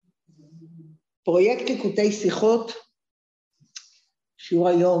פרויקט ליקוטי שיחות, שיעור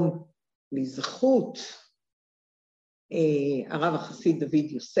היום לזכות הרב החסיד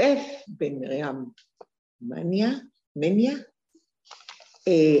דוד יוסף, בן מרים מניה.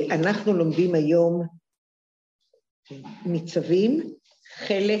 אנחנו לומדים היום ניצבים,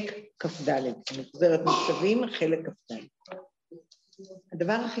 חלק כ"ד. אני חוזרת ניצבים, חלק כ"ד.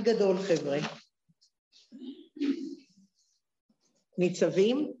 הדבר הכי גדול, חבר'ה,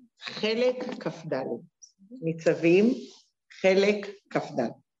 ניצבים, חלק כ"ד. ניצבים, חלק כ"ד.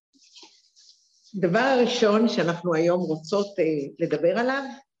 דבר הראשון שאנחנו היום רוצות לדבר עליו,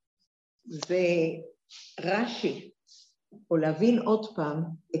 זה רש"י, או להבין עוד פעם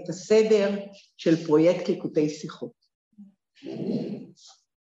את הסדר של פרויקט ליקוטי שיחות.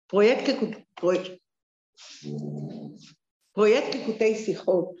 פרויקט ליקוטי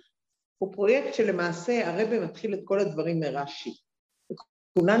שיחות הוא פרויקט שלמעשה הרבי מתחיל את כל הדברים מרש"י.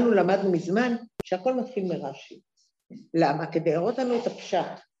 כולנו למדנו מזמן שהכל מתחיל מרש"י. למה? כדי לראות לנו את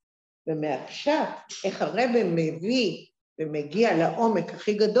הפשט. ומהפשט, איך הרבי מביא ומגיע לעומק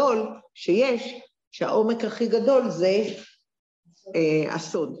הכי גדול שיש, שהעומק הכי גדול זה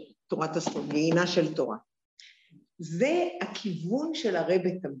הסוד, תורת הסוד, עיינה של תורה. זה הכיוון של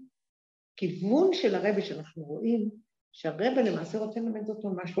הרבי תמיד. כיוון של הרבי שאנחנו רואים, שהרבי למעשה רוצה ללמד אותו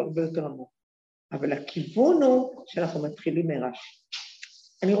משהו הרבה יותר עמוק. אבל הכיוון הוא שאנחנו מתחילים מרש"י.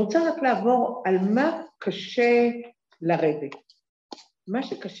 אני רוצה רק לעבור על מה קשה לרבי. מה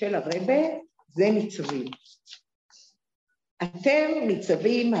שקשה לרבי זה ניצבים. אתם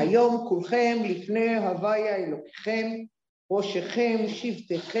ניצבים היום כולכם לפני הוויה אלוקיכם, ראשכם,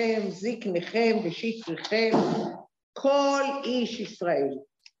 שבטכם, זקניכם ושטריכם, כל איש ישראל,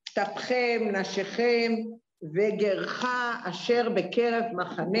 טפכם, נשיכם וגרך אשר בקרב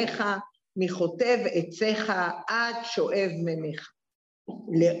מחניך, מחוטב עציך עד שואב ממך.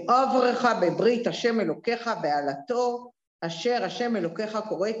 לעברך בברית השם אלוקיך בעלתו, אשר השם אלוקיך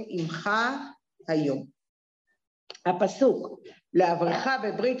קוראת עמך היום. הפסוק, לעברך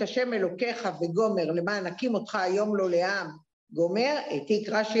בברית השם אלוקיך וגומר, למען הקים אותך היום לא לעם, גומר,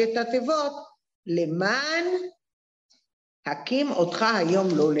 תקרא שאת התיבות, למען הקים אותך היום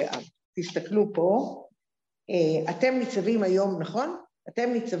לא לעם. תסתכלו פה, אתם ניצבים היום, נכון? אתם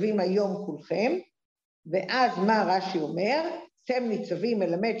ניצבים היום כולכם, ואז מה רש"י אומר? אתם ניצבים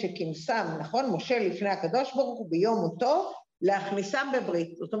מלמד שכנסם, נכון? משה לפני הקדוש ברוך הוא ביום מותו, להכניסם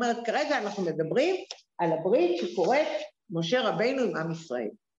בברית. זאת אומרת, כרגע אנחנו מדברים על הברית שקוראת משה רבינו עם עם ישראל.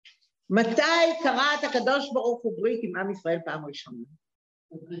 מתי קראת הקדוש ברוך הוא ברית עם עם ישראל פעם ראשונה?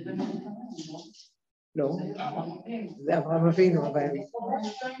 לא, זה אברהם אבינו, אבל...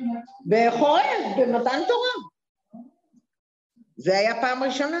 בחורף, במתן תורה. זה היה פעם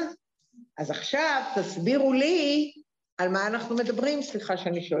ראשונה. אז עכשיו תסבירו לי על מה אנחנו מדברים, סליחה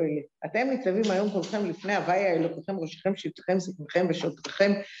שאני שואלת. אתם ניצבים היום כולכם לפני הוויה אלוקיכם, ראשכם, שבטכם, זקניכם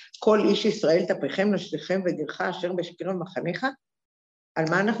ושבטכם, כל איש ישראל, טפכם, נשיכם וגרך אשר בקרב מחניך. על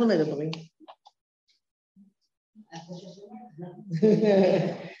מה אנחנו מדברים?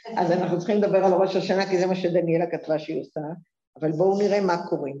 אז אנחנו צריכים לדבר על ראש השנה, כי זה מה שדניאלה כתבה שהיא עושה, אבל בואו נראה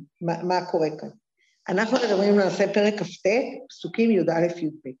מה קורה כאן. אנחנו מדברים למעשה פרק כ"ט, פסוקים י"א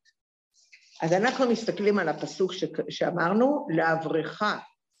י"ב. אז אנחנו מסתכלים על הפסוק שאמרנו, לעברך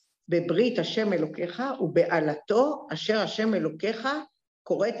בברית השם אלוקיך ובעלתו אשר השם אלוקיך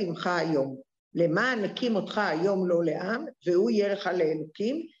קוראת עמך היום. למען הקים אותך היום לא לעם, והוא יהיה לך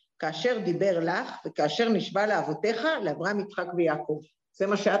לאלוקים, כאשר דיבר לך וכאשר נשבע לאבותיך, לאברהם, יצחק ויעקב. זה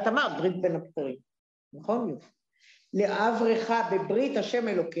מה שאת אמרת, ברית בין הבתרים. נכון? לעברך בברית השם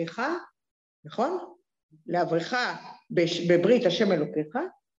אלוקיך, נכון? לעברך בברית השם אלוקיך,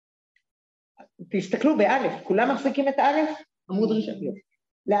 תסתכלו באלף, כולם מחזיקים את האלף? עמוד ראשון.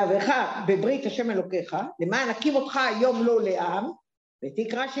 לעברך בברית השם אלוקיך, למען הקים אותך היום לא לעם,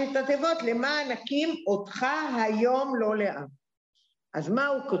 ותקרא שאת התיבות, למען הקים אותך היום לא לעם. אז מה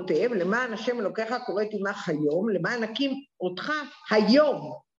הוא כותב? למען השם אלוקיך קוראת עמך היום, למען הקים אותך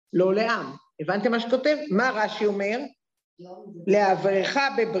היום לא לעם. הבנתם מה שכותב? מה רש"י אומר? לעברך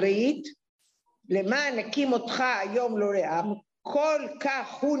בברית, למען הקים אותך היום לא לעם, כל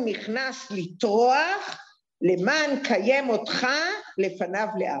כך הוא נכנס לטרוח, למען קיים אותך לפניו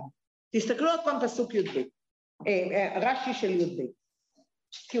לעם. תסתכלו עוד פעם פסוק י"ב, רש"י של י"ב.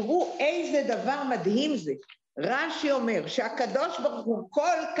 תראו איזה דבר מדהים זה. רש"י אומר שהקדוש ברוך הוא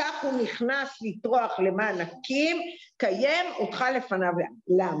כל כך הוא נכנס לטרוח למען הקים, קיים אותך לפניו לעם.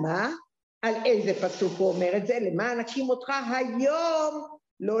 למה? על איזה פסוק הוא אומר את זה? למען הקים אותך היום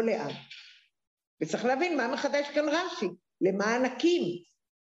לא לעם. וצריך להבין מה מחדש כאן רש"י. למען הקים.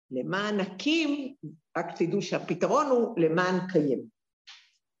 למען הקים, רק תדעו שהפתרון הוא למען קיים.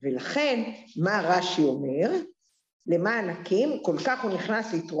 ולכן, מה רש"י אומר? למען הקים, כל כך הוא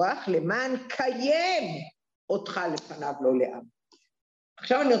נכנס לטרוח, למען קיים אותך לפניו לא לעם.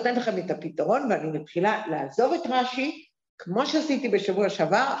 עכשיו אני נותנת לכם את הפתרון, ואני מתחילה לעזוב את רש"י, כמו שעשיתי בשבוע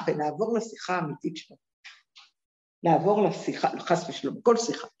שעבר, ונעבור לשיחה האמיתית שלו. לעבור לשיחה, חס ושלום, כל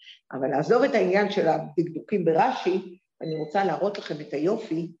שיחה, אבל לעזוב את העניין של הדקדוקים ברש"י, אני רוצה להראות לכם את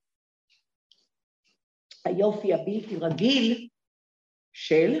היופי הבלתי רגיל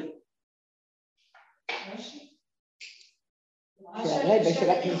של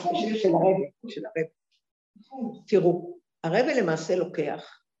הרב. תראו, הרב למעשה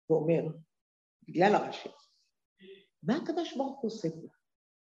לוקח ואומר, בגלל הרש"י, מה הקדוש ברוך הוא עושה פה?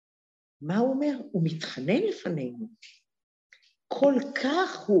 מה הוא אומר? הוא מתחנן לפנינו. כל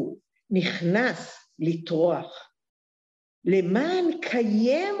כך הוא נכנס לטרוח, למען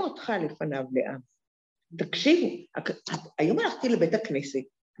קיים אותך לפניו לעם. תקשיבו, היום הלכתי לבית הכנסת,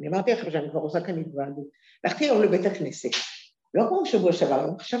 אני אמרתי לכם שאני כבר עושה כאן התוועדות, הלכתי היום לבית הכנסת, לא כמו שבוע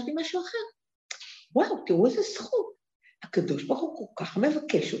שעבר, חשבתי משהו אחר. וואו, תראו איזה זכות. הקדוש ברוך הוא כל כך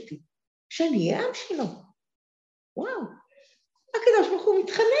מבקש אותי, שאני אהיה עם שלו. וואו, הקדוש ברוך הוא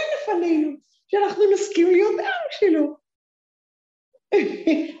מתחנן לפנינו, שאנחנו נסכים להיות עם שלו.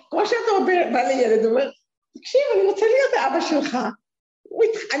 כמו שאתה בא לילד, אומר, תקשיב, אני רוצה להיות האבא שלך,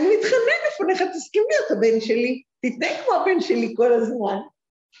 אני מתחנן לפניך, תסכים להיות הבן שלי, תתנהג כמו הבן שלי כל הזמן.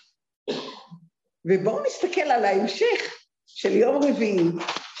 ובואו נסתכל על ההמשך של יום רביעי,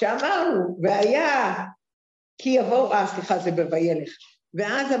 שאמרנו, והיה, כי יבואו, סליחה, זה בוילך,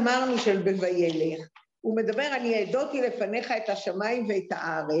 ואז אמרנו של בוילך, הוא מדבר, אני העדותי לפניך את השמיים ואת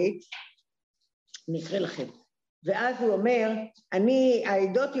הארץ, אני אקרא לכם, ואז הוא אומר, אני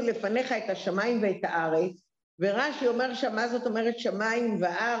העדותי לפניך את השמיים ואת הארץ, ורש"י אומר שמה זאת אומרת שמיים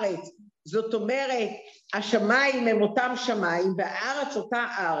וארץ, זאת אומרת, השמיים הם אותם שמיים, והארץ אותה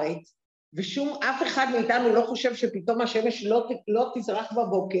ארץ, אף אחד מאיתנו לא חושב שפתאום השמש לא תזרח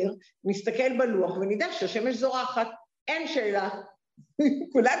בבוקר, נסתכל בלוח ונדע שהשמש זורחת, אין שאלה.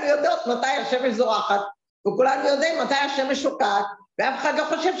 כולנו יודעות מתי השמש זורחת, וכולנו יודעים מתי השמש שוקעת, ואף אחד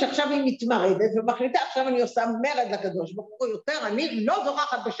לא חושב שעכשיו היא מתמרדת, ומחליטה עכשיו אני עושה מרד לקדוש ברוך הוא יותר, אני לא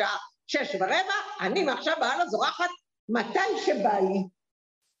זורחת בשעה 6:15, אני מעכשיו והלאה זורחת מתי שבא לי.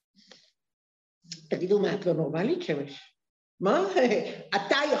 תגידו, מה, את לא נורמלית שמש? מה?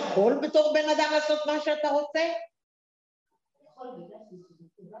 אתה יכול בתור בן אדם לעשות מה שאתה רוצה?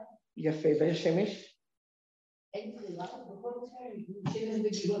 יפה, והשמש?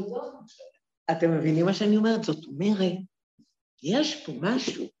 אתם מבינים מה שאני אומרת? זאת אומרת, יש פה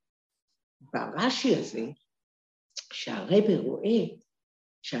משהו ברש"י הזה, שהרב רואה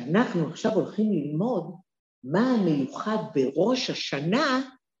שאנחנו עכשיו הולכים ללמוד מה המיוחד בראש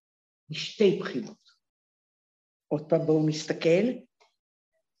השנה משתי בחינות. עוד פעם בואו נסתכל,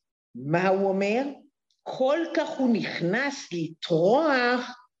 מה הוא אומר? כל כך הוא נכנס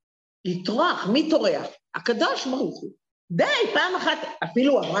לטרוח, מי טורח? הקדוש ברוך הוא. די, פעם אחת,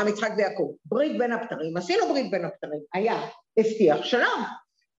 אפילו אברהם, יצחק ויעקב, ברית בין הבתרים, עשינו ברית בין הבתרים, היה, הבטיח שלום.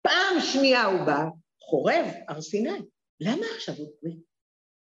 פעם שנייה הוא בא, חורב, הר סיני. למה עכשיו הוא ברית?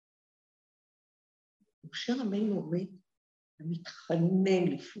 משה רבנו עומד ומתחנן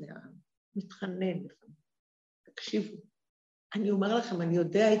לפני העם, מתחנן לפני. תקשיבו, אני אומר לכם, אני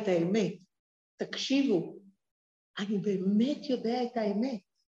יודע את האמת. תקשיבו, אני באמת יודע את האמת.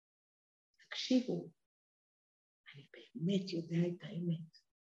 תקשיבו, אני באמת יודע את האמת.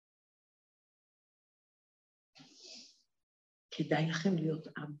 כדאי לכם להיות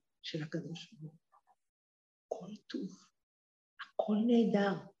עם של הקדוש ברוך הוא. הכל טוב, הכל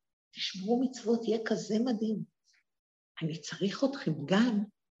נהדר. תשמרו מצוות, יהיה כזה מדהים. אני צריך אתכם גם,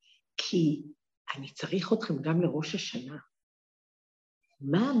 כי אני צריך אתכם גם לראש השנה.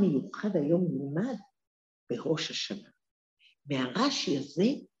 מה המיוחד היום נלמד בראש השנה? מהרש"י הזה,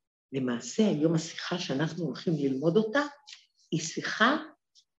 למעשה היום השיחה שאנחנו הולכים ללמוד אותה, היא שיחה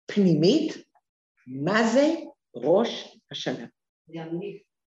פנימית, מה זה ראש השנה.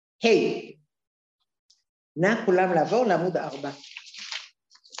 היי, נא כולם לעבור לעמוד 4.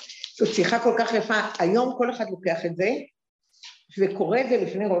 זאת שיחה כל כך יפה, היום כל אחד לוקח את זה, וקורא את זה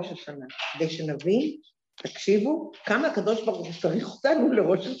לפני ראש השנה, כדי שנבין, תקשיבו, כמה הקדוש ברוך הוא צריך אותנו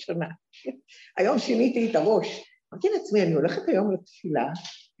לראש השנה. היום שיניתי את הראש, אמרתי לעצמי, אני הולכת היום לתפילה,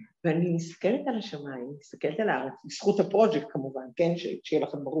 ואני מסתכלת על השמיים, מסתכלת על הארץ, בזכות הפרויקט כמובן, כן, שיהיה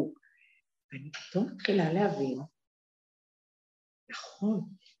לכם ברור. ואני פתאום מתחילה להבין, נכון,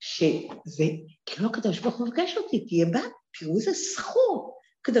 שזה, כאילו הקדוש ברוך הוא מבקש אותי, תהיה בת, תראו איזה זכות,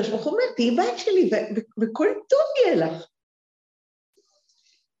 הקדוש ברוך הוא אומר, תהיה בת שלי, וכל טוב יהיה לך.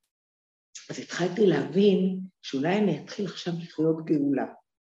 אז התחלתי להבין שאולי אני אתחיל עכשיו לחיות גאולה.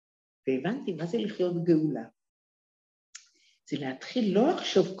 והבנתי מה זה לחיות גאולה. זה להתחיל לא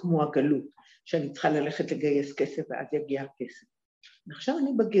לחשוב כמו הגלות, שאני צריכה ללכת לגייס כסף ואז יגיע הכסף. ועכשיו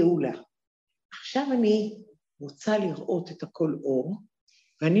אני בגאולה. עכשיו אני רוצה לראות את הכל אור,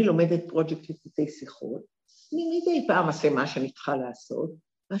 ואני לומדת פרויקט לפתי שיחות, אני מדי פעם אעשה מה שאני צריכה לעשות,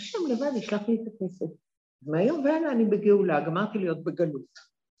 והשם לבד ישלח לי את הכסף. מהיום והלאה אני בגאולה, גמרתי להיות בגלות.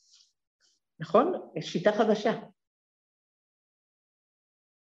 נכון? יש שיטה חדשה.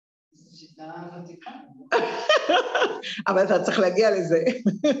 שיטה ותיקה. אבל אתה צריך להגיע לזה.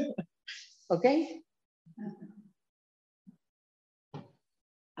 אוקיי?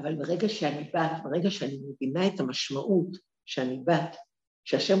 אבל ברגע שאני בת, ברגע שאני מבינה את המשמעות שאני בת,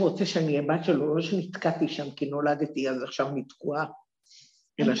 שהשם רוצה שאני אהיה בת שלו, לא שנתקעתי שם כי נולדתי, אז עכשיו אני תקועה,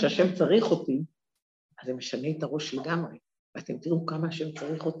 אלא שהשם צריך אותי, אז זה משנה את הראש לגמרי, ואתם תראו כמה השם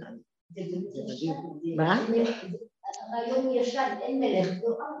צריך אותנו. זה מדהים. מה? הרעיון הוא ישן, אין מלך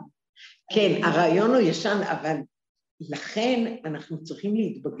דורם. כן, הרעיון הוא ישן, אבל לכן אנחנו צריכים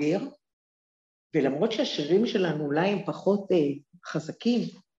להתבגר, ולמרות שהשירים שלנו אולי הם פחות חזקים,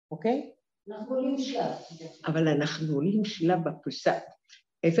 אוקיי? אנחנו עולים שלב. אבל אנחנו עולים שלב בפרספ.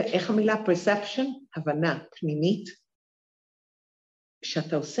 איך המילה perception? הבנה פנימית.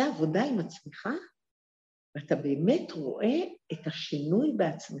 שאתה עושה עבודה עם עצמך, ואתה באמת רואה את השינוי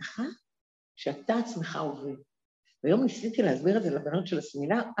בעצמך, שאתה עצמך עובד. והיום ניסיתי להסביר את זה לבנות של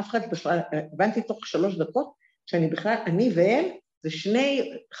הסמינר, אף אחד בכלל, הבנתי תוך 3 דקות, שאני בכלל, אני והם, זה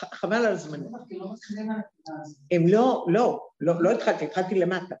שני, חבל על הזמן. הם לא התחלתי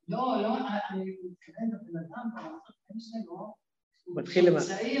למטה. לא, אני מתכוון לבן אדם, מתחיל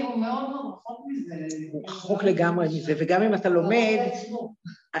למטה. הוא צעיר, הוא מאוד מאוד רחוק מזה. הוא רחוק לגמרי מזה, וגם אם אתה לומד,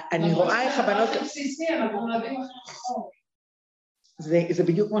 אני רואה איך הבנות... זה בסיסי, אנחנו מלווים אחרי רחוק. זה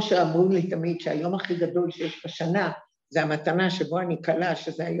בדיוק כמו שאמרו לי תמיד, שהיום הכי גדול שיש בשנה, זה המתנה שבו אני קלה,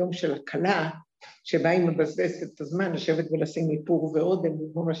 שזה היום של הקלה, שבה היא מבזבזת את הזמן, לשבת ולשים איפור ואודם,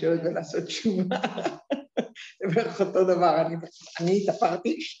 במקום לשבת ולעשות תשובה. זה בערך אותו דבר, אני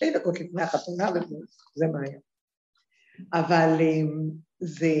התאפרתי 2 דקות לפני החתונה, וזה מה היה. אבל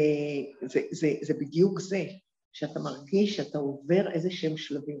זה בדיוק זה, שאתה מרגיש שאתה עובר איזה שהם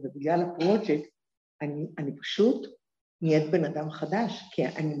שלבים, ובגלל הפרויקט, אני פשוט נהיית בן אדם חדש, כי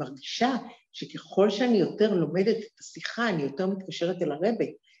אני מרגישה שככל שאני יותר לומדת את השיחה, אני יותר מתקשרת אל הרבה,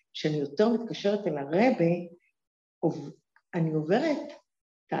 כשאני יותר מתקשרת אל הרבה, אני עוברת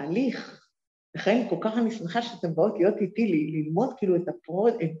תהליך, לכן כל כך אני שמחה שאתם באות להיות איתי, ללמוד כאילו את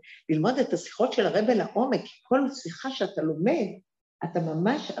ללמוד את השיחות של הרבה לעומק, כי כל שיחה שאתה לומד, אתה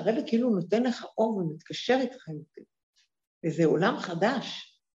ממש, הרבה כאילו נותן לך אור ומתקשר איתך יותר, וזה עולם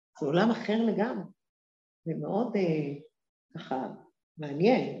חדש, זה עולם אחר לגמרי, זה מאוד ככה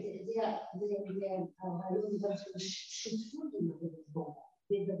מעניין. זה הרעיון של השותפות עם הדבר.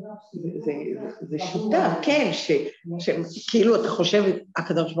 זה שותף, כן, שכאילו אתה חושב,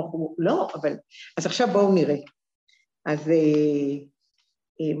 הקדוש ברוך הוא, לא, אבל, אז עכשיו בואו נראה. אז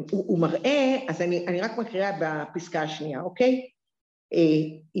הוא מראה, אז אני רק מקריאה בפסקה השנייה, אוקיי?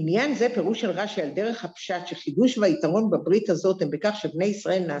 עניין זה פירוש של רש"י על דרך הפשט, שחידוש והיתרון בברית הזאת הם בכך שבני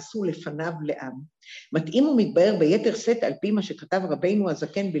ישראל נעשו לפניו לעם. מתאים ומתבהר ביתר שאת על פי מה שכתב רבינו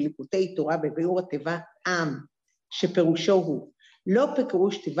הזקן בליקוטי תורה בביאור התיבה עם, שפירושו הוא, לא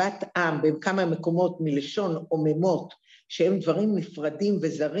בפירוש תיבת עם בכמה מקומות מלשון עוממות, שהם דברים נפרדים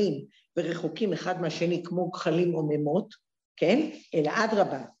וזרים ורחוקים אחד מהשני כמו גחלים עוממות, כן? אלא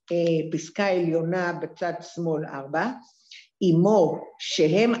אדרבה, פסקה עליונה בצד שמאל 4, עמו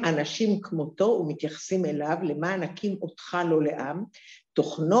שהם אנשים כמותו ומתייחסים אליו, למען הקים אותך לא לעם,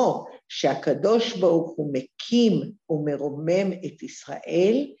 תוכנו שהקדוש ברוך הוא מקים ומרומם את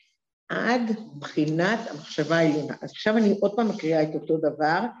ישראל, עד בחינת המחשבה העליונה. אז עכשיו אני עוד פעם מקריאה את אותו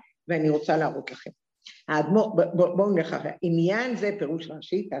דבר, ואני רוצה להראות לכם. בואו נלך אחרי. עניין זה פירוש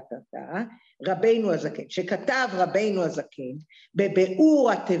רש"י, רבינו הזקן, שכתב רבינו הזקן,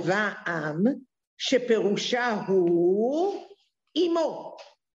 בביאור התיבה עם, שפירושה הוא עמו,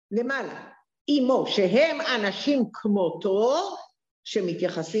 למעלה, עמו, שהם אנשים כמותו,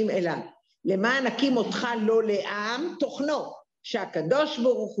 שמתייחסים אליו. למען הקים אותך לא לעם, תוכנו. שהקדוש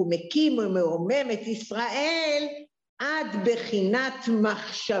ברוך הוא מקים ומרומם את ישראל עד בחינת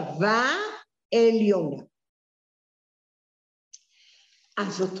מחשבה עליונה.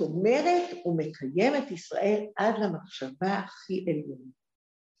 אז זאת אומרת, הוא מקיים את ישראל עד למחשבה הכי עליונה.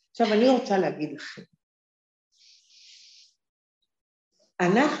 עכשיו אני רוצה להגיד לכם,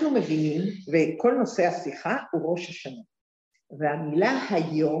 אנחנו מבינים, וכל נושא השיחה הוא ראש השנה, והמילה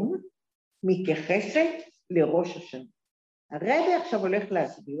היום מתייחסת לראש השנה. הרבי עכשיו הולך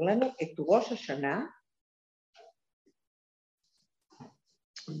להסביר לנו את ראש השנה,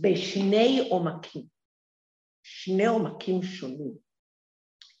 בשני עומקים, שני עומקים שונים.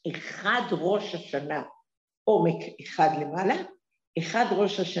 אחד ראש השנה, עומק אחד למעלה, אחד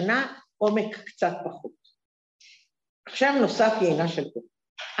ראש השנה, עומק קצת פחות. עכשיו נוסף יינה של פה.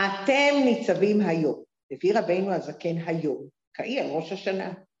 אתם ניצבים היום, לפי רבינו הזקן היום, קאי על ראש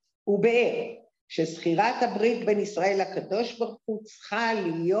השנה, ובאר, שזכירת הברית בין ישראל לקדוש ברוך הוא צריכה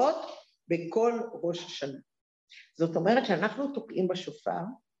להיות בכל ראש השנה. זאת אומרת שאנחנו תוקעים בשופר,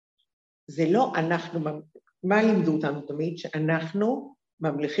 זה לא אנחנו, מה לימדו אותנו תמיד? שאנחנו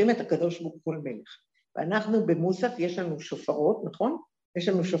ממליכים את הקדוש ברוך הוא למלך. ואנחנו במוסף יש לנו שופרות, נכון? יש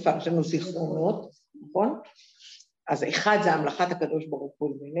לנו שופר, יש לנו זיכרונות, נכון? אז אחד זה המלכת הקדוש ברוך הוא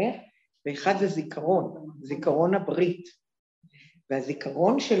למלך, ואחד זה זיכרון, זיכרון הברית.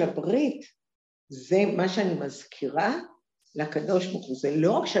 והזיכרון של הברית זה מה שאני מזכירה לקדוש ברוך הוא. זה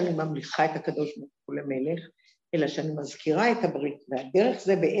לא רק שאני ממליכה את הקדוש ברוך הוא למלך, אלא שאני מזכירה את הברית. והדרך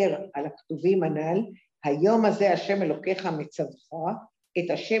זה באר על הכתובים הנ"ל, היום הזה השם אלוקיך מצווך,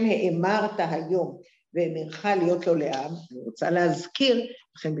 את השם האמרת היום, ואמרך להיות לו לעם. אני רוצה להזכיר,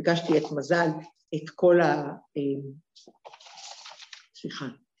 לכן ביקשתי את מזל, את כל סליחה,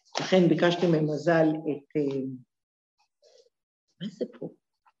 לכן ביקשתי ממזל את... מה זה פה?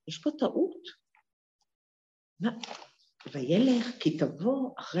 יש פה טעות. מה? וילך כי תבוא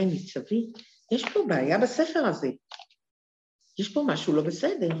אחרי ניצבים. יש פה בעיה בספר הזה. יש פה משהו לא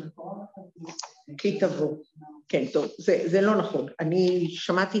בסדר. כי תבוא. כן, טוב, זה לא נכון. אני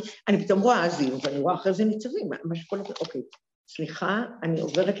שמעתי, אני פתאום רואה זיר, ואני רואה אחרי זה ניצבים. משהו כל הזה, אוקיי. סליחה, אני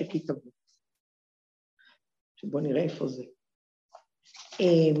עוברת לכי תבוא. בואו נראה איפה זה.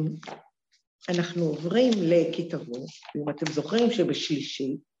 אנחנו עוברים לכי תבוא, אם אתם זוכרים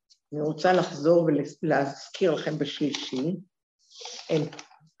שבשלישי, אני רוצה לחזור ולהזכיר לכם בשלישי, אין,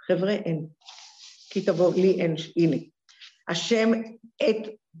 חבר'ה, אין. כי תבוא, לי אין, הנה. השם את,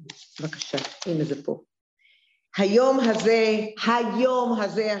 בבקשה, הנה זה פה. היום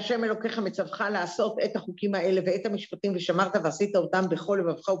הזה, השם אלוקיך מצווך לעשות את החוקים האלה ואת המשפטים ושמרת ועשית אותם בכל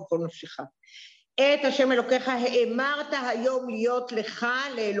לבבך ובכל נפשך. את השם אלוקיך האמרת היום להיות לך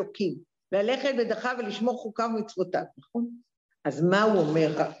לאלוקים, ללכת בדרכיו ולשמור חוקיו ומצוותיו, נכון? אז מה הוא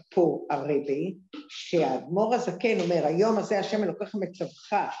אומר פה הרבי? שהאדמו"ר הזקן אומר, היום הזה השם אלוקיך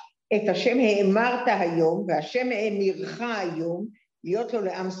מצווך, את השם האמרת היום, והשם האמירך היום, להיות לו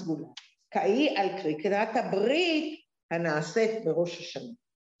לעם סגולה. קאי על קריאת הברית הנעשית בראש השנה.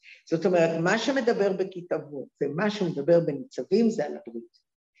 זאת אומרת, מה שמדבר בכי תבוא, ומה שמדבר בניצבים זה על הברית.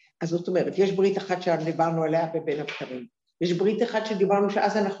 אז זאת אומרת, יש ברית אחת שדיברנו עליה בבין הבקרים, יש ברית אחת שדיברנו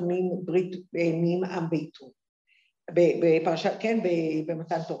שאז אנחנו נהיים עם ביתו, בפרשת, כן,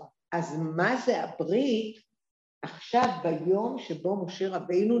 במתן תורה. אז מה זה הברית עכשיו ביום שבו משה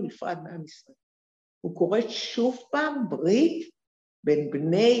רבינו נפרד מעם ישראל? הוא קורא שוב פעם ברית בין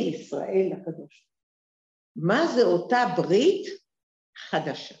בני ישראל לקדוש. מה זה אותה ברית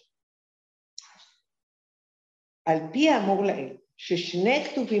חדשה? על פי האמור לעיל, ששני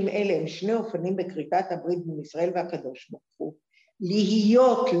כתובים אלה הם שני אופנים בקריאת הברית בין ישראל והקדוש ברוך הוא,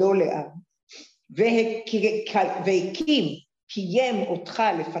 להיות לו לעם, והקים, קיים אותך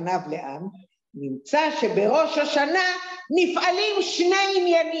לפניו לעם, נמצא שבראש השנה נפעלים שני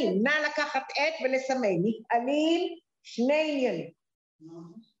עניינים, נא לקחת עת ולסמן, נפעלים שני עניינים.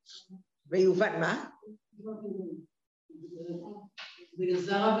 ויובן מה? בגלל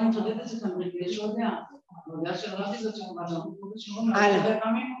זה הרב מתחדד את זה כאן, יש עוד דעה. העבודה של רבי זאת שאומרת,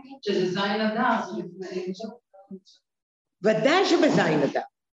 שזה זין אדר, זה לפני... ודאי שבזין אדר.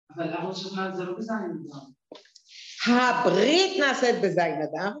 אבל הראש השנה זה לא בזין אדר. הברית נעשית בזין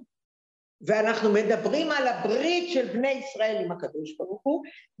אדר, ואנחנו מדברים על הברית של בני ישראל עם הקדוש ברוך הוא,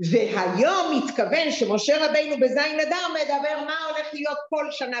 והיום מתכוון שמשה רבינו בזין אדר מדבר מה הולך להיות כל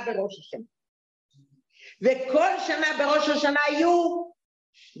שנה בראש השנה. וכל שנה בראש השנה היו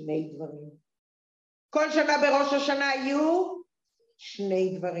שני דברים. כל שנה בראש השנה היו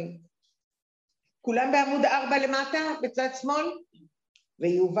שני דברים. כולם בעמוד 4 למטה, בצד שמאל.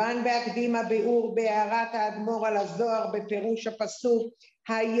 ויובן בהקדימה באור בהערת האדמו"ר על הזוהר בפירוש הפסוק,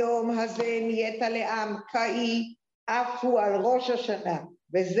 היום הזה נהיית לעם, קאי עפו על ראש השנה,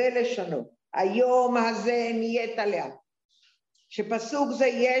 וזה לשונו, היום הזה נהיית לעם. שפסוק זה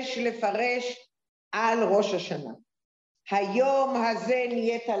יש לפרש על ראש השנה. היום הזה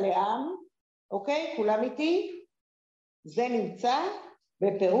נהיית לעם, אוקיי? כולם איתי? זה נמצא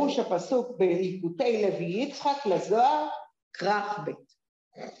בפירוש הפסוק בליקוטי לוי יצחק לזוהר, כרך ב'.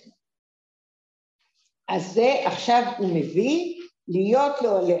 אז זה עכשיו הוא מביא להיות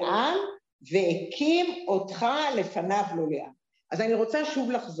לו לעם, והקים אותך לפניו לו לעם. אז אני רוצה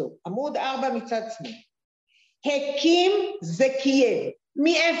שוב לחזור, עמוד 4 מצד שמאל. הקים זה קיים,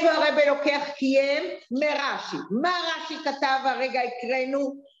 מאיפה הרב לוקח קיים? מרש"י. מה רש"י כתב הרגע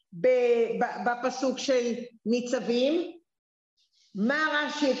הקראנו בפסוק של ניצבים? מה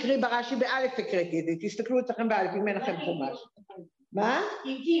רש"י הקריא ברש"י? באלף הקראתי את זה, תסתכלו אצלכם באלף, אם אין לכם חומש. מה?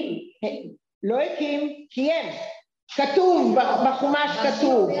 הקים. לא הקים, קיים. כתוב, בחומש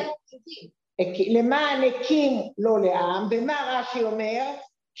כתוב. למען הקים לא לעם, ומה רש"י אומר?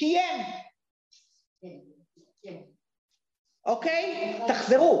 קיים. אוקיי?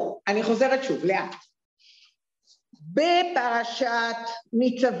 תחזרו, אני חוזרת שוב, לאט. בפרשת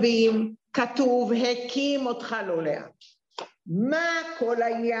ניצבים כתוב, הקים אותך לא לעם. מה כל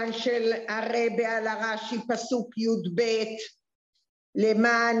העניין של הרבי על הרש"י פסוק י"ב,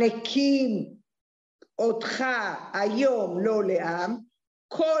 למען הקים אותך היום לא לעם,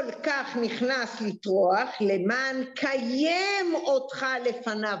 כל כך נכנס לטרוח, למען קיים אותך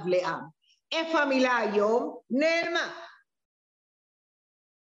לפניו לעם. איפה המילה היום? נעלמה.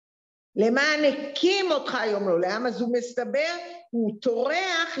 למען הקים אותך היום לא לעם, אז הוא מסתבר, הוא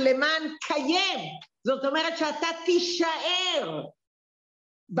טורח למען קיים. זאת אומרת שאתה תישאר.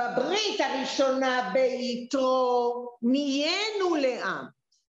 בברית הראשונה ביתרו נהיינו לעם.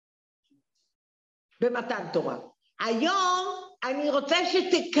 במתן תורה. היום אני רוצה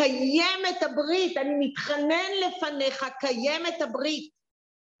שתקיים את הברית, אני מתחנן לפניך, קיים את הברית.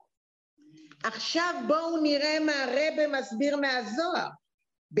 עכשיו בואו נראה מה הרב מסביר מהזוהר.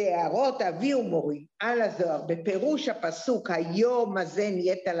 בהערות אבי ומורי על הזוהר, בפירוש הפסוק היום הזה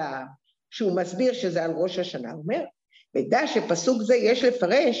נהיית לעם, שהוא מסביר שזה על ראש השנה, הוא אומר, ודע שפסוק זה יש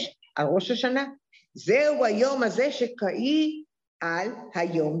לפרש על ראש השנה. זהו היום הזה שקראי על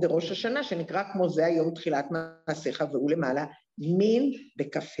היום דראש השנה, שנקרא כמו זה היום תחילת מעשיך והוא למעלה, מין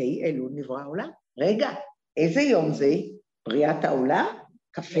בכ"ה אלול נברא העולם. רגע, איזה יום זה? בריאת העולם?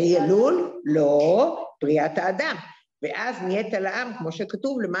 כ"ה אלול? לא, בריאת האדם. ואז נהיית לעם, כמו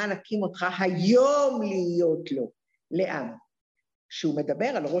שכתוב, למען הקים אותך היום להיות לו, לעם. שהוא מדבר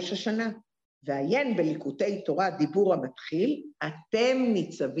על ראש השנה. ועיין בליקוטי תורה דיבור המתחיל, אתם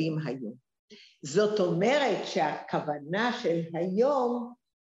ניצבים היום. זאת אומרת שהכוונה של היום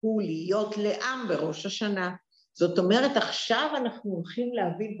הוא להיות לעם בראש השנה. זאת אומרת, עכשיו אנחנו הולכים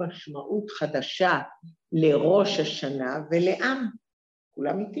להביא משמעות חדשה לראש השנה ולעם.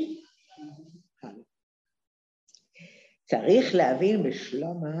 כולם איתי? צריך להבין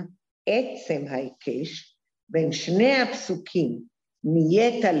בשלמה עצם ההיקש בין שני הפסוקים,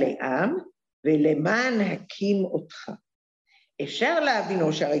 נהיית לעם ולמען הקים אותך. אפשר להבין,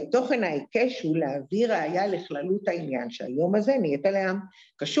 או שהרי תוכן ההיקש הוא להביא ראיה לכללות העניין, שהיום הזה נהיית לעם,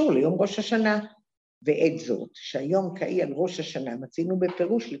 קשור ליום ראש השנה, ואת זאת, שהיום קראי על ראש השנה, מצינו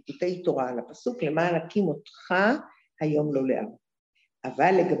בפירוש ליקוטי תורה על הפסוק, למען הקים אותך היום לא לעם.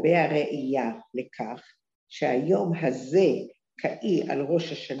 אבל לגבי הראייה לכך, שהיום הזה קראי על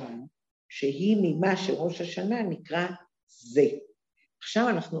ראש השנה, שהיא ממה שראש השנה נקרא זה. עכשיו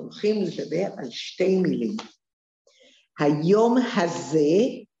אנחנו הולכים לדבר על שתי מילים. היום הזה,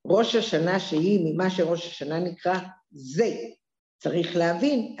 ראש השנה שהיא ממה שראש השנה נקרא זה. צריך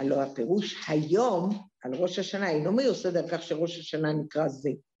להבין, הלא הפירוש היום על ראש השנה, אינו מיוסד על כך שראש השנה נקרא זה,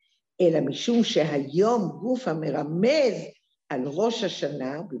 אלא משום שהיום גוף המרמז על ראש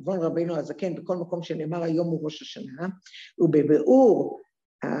השנה, בלבון רבינו הזקן, בכל מקום שנאמר היום הוא ראש השנה, ובבאור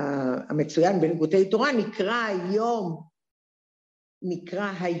המצוין בליקוטי תורה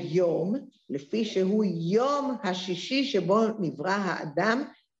נקרא היום, לפי שהוא יום השישי שבו נברא האדם,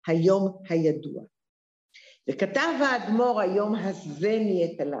 היום הידוע. וכתב האדמו"ר היום הזה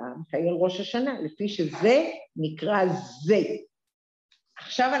נהיית לעם, שהיה ראש השנה, לפי שזה נקרא זה.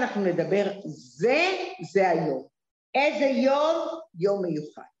 עכשיו אנחנו נדבר, זה היום. איזה יום? יום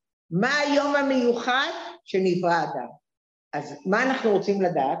מיוחד. מה היום המיוחד? שנברא האדם. אז מה אנחנו רוצים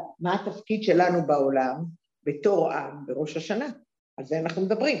לדעת? מה התפקיד שלנו בעולם בתור עם בראש השנה? על זה אנחנו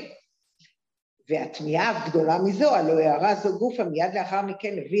מדברים. והתמיהה הגדולה מזו, הלא הערה זו גופה, מיד לאחר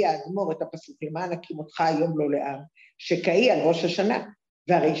מכן הביא האדמו"ר את הפסוק, למען הקים אותך היום לא לעם, שקראי על ראש השנה,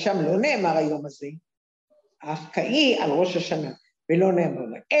 והרי שם לא נאמר היום הזה, אף קראי על ראש השנה, ולא נאמר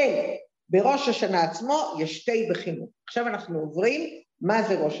לה. אלא, בראש השנה עצמו יש שתי בחינות. עכשיו אנחנו עוברים, מה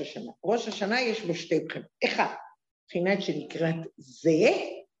זה ראש השנה? ראש השנה יש בו שתי בחינות. אחד, בחינה שנקראת זה,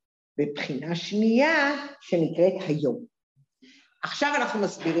 ובחינה שנייה שנקראת היום. עכשיו אנחנו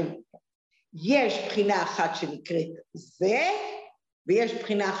מסבירים אותה. יש בחינה אחת שנקראת זה, ויש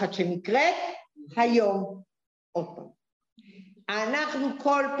בחינה אחת שנקראת היום. עוד פעם. אנחנו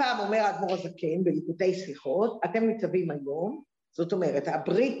כל פעם, אומר האדמו"ר הזקן, בליקוטי שיחות, אתם ניצבים היום, זאת אומרת,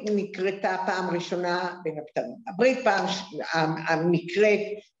 הברית נקראתה פעם ראשונה בין הבתרים. הברית פעם נקראת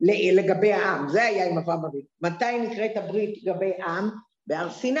לגבי העם, זה היה עם אברהם אבינו. מתי נקראת הברית לגבי עם?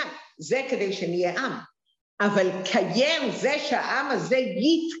 בהר סיני, זה כדי שנהיה עם. אבל קיים זה שהעם הזה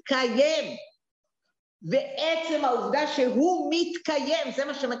יתקיים, ועצם העובדה שהוא מתקיים, זה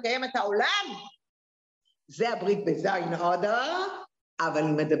מה שמקיים את העולם, זה הברית בזין אדר, אבל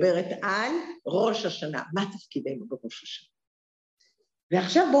היא מדברת על ראש השנה. מה תפקידנו בראש השנה?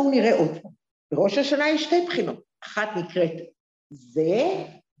 ועכשיו בואו נראה עוד פעם. בראש השנה יש שתי בחינות. אחת נקראת זה,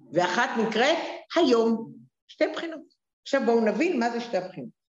 ואחת נקראת היום. שתי בחינות. עכשיו בואו נבין מה זה שתי הבחינות.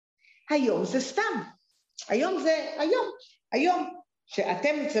 היום זה סתם. היום זה היום. היום.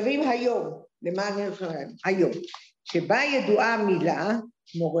 שאתם ניצבים היום. למה אני הולכת להם? היום. שבה ידועה המילה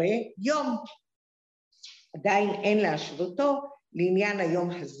מורה יום. עדיין אין להשוותו לעניין היום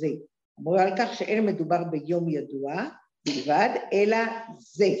הזה. אמרו על כך שאין מדובר ביום ידוע בלבד, אלא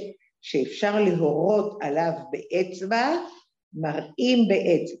זה שאפשר להורות עליו באצבע, מראים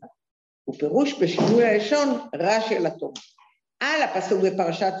באצבע. ופירוש בשיעור הראשון רש"י לתורה. על הפסוק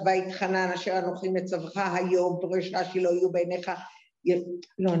בפרשת ויתחנן אשר אנוכי מצווך היום, פירוש רש"י לא יהיו בעיניך.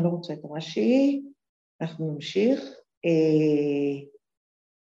 לא, אני לא רוצה את רש"י, אנחנו נמשיך.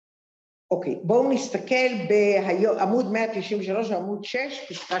 אוקיי, בואו נסתכל בעמוד 193, עמוד 6,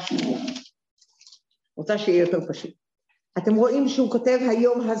 פסקה 2. רוצה שיהיה יותר פשוט. אתם רואים שהוא כותב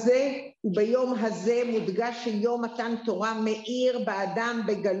היום הזה, וביום הזה מודגש שיום מתן תורה מאיר באדם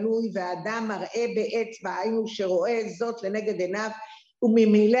בגלוי, והאדם מראה באצבע, היינו שרואה זאת לנגד עיניו,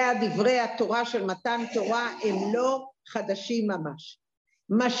 וממילא דברי התורה של מתן תורה הם לא חדשים ממש.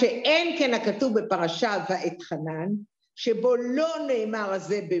 מה שאין כן הכתוב בפרשה ואתחנן, שבו לא נאמר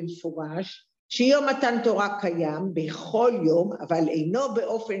הזה במפורש, שיום מתן תורה קיים בכל יום, אבל אינו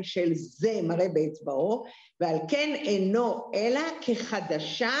באופן של זה מראה באצבעו, ועל כן אינו אלא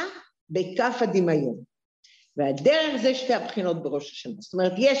כחדשה בכף הדמיון. והדרך זה שתי הבחינות בראש השנה. זאת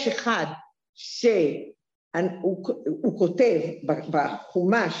אומרת, יש אחד שהוא כותב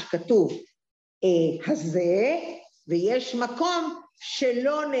בחומש, כתוב הזה, ויש מקום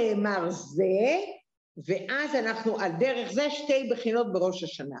שלא נאמר זה, ואז אנחנו על דרך זה שתי בחינות בראש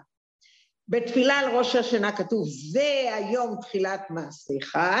השנה. בתפילה על ראש השנה כתוב, זה היום תחילת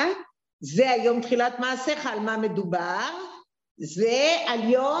מעשיך, זה היום תחילת מעשיך, על מה מדובר? זה על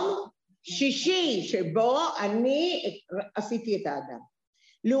יום שישי, שבו אני עשיתי את האדם.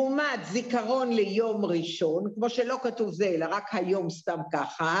 לעומת זיכרון ליום ראשון, כמו שלא כתוב זה, אלא רק היום סתם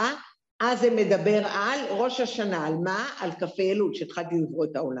ככה, אז זה מדבר על ראש השנה, על מה? על כ"ה אלול, שהתחלתי לברוא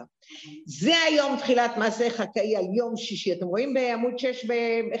את העולם. זה היום תחילת מעשיך קהי על יום שישי, אתם רואים בעמוד 6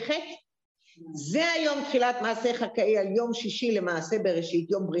 בחטא? זה היום תחילת מעשיך קהי על יום שישי למעשה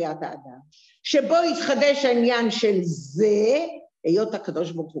בראשית, יום בריאת האדם, שבו יתחדש העניין של זה, היות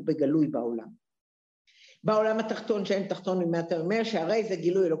הקדוש ברוך הוא בגלוי בעולם. בעולם התחתון שאין תחתון למה אתה אומר, שהרי זה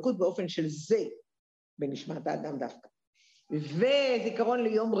גילוי אלוקות באופן של זה, בנשמת האדם דווקא. וזיכרון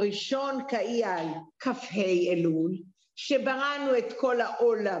ליום ראשון קהי על כ"ה אלול, שבראנו את כל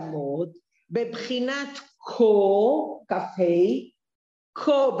העולמות, בבחינת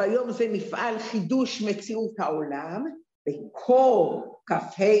כ"ה, ביום זה נפעל חידוש מציאות העולם,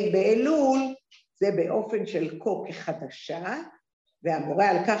 כ"ה באלול, זה באופן של כחדשה, והמורה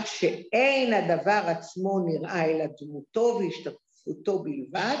על כך שאין הדבר עצמו נראה אלא דמותו והשתתפותו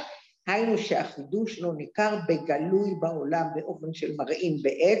בלבד, היינו שהחידוש לא ניכר בגלוי בעולם באופן של מראים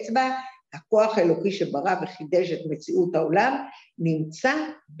באצבע, הכוח האלוקי שברא וחידש את מציאות העולם נמצא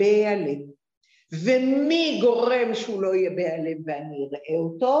בהיעלם. ומי גורם שהוא לא יהיה בהיעלם ואני אראה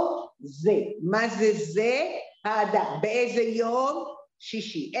אותו? זה. מה זה זה? האדם. באיזה יום?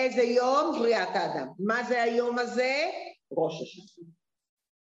 שישי. איזה יום? בריאת האדם. מה זה היום הזה? ראש השנה.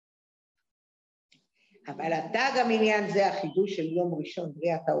 אבל אתה גם עניין זה החידוש של יום ראשון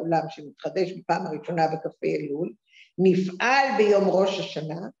בריאת העולם שמתחדש בפעם הראשונה בכ"ה אלול, נפעל ביום ראש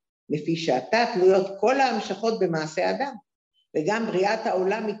השנה, לפי שעתה תלויות כל ההמשכות במעשה אדם, וגם בריאת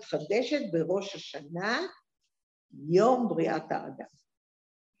העולם מתחדשת בראש השנה, יום בריאת האדם.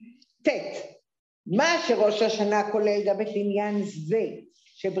 מה שראש השנה כולל גם את עניין זה,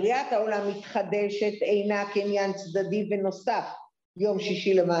 שבריאת העולם מתחדשת אינה כעניין צדדי ונוסף, יום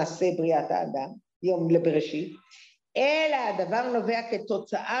שישי למעשה בריאת האדם, יום לבראשית, אלא הדבר נובע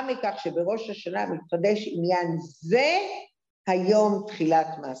כתוצאה מכך שבראש השנה מתחדש עניין זה, היום תחילת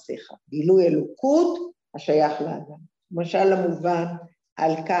מעשיך, גילוי אלוקות השייך לאדם. למשל המובן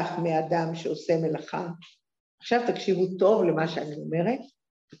על כך מאדם שעושה מלאכה. עכשיו תקשיבו טוב למה שאני אומרת,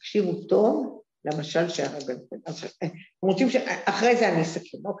 תקשיבו טוב למשל שהרגע. אתם רוצים שאחרי זה אני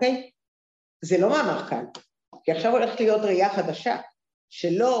אסכם, אוקיי? זה לא מאמר קל, כי עכשיו הולכת להיות ראייה חדשה,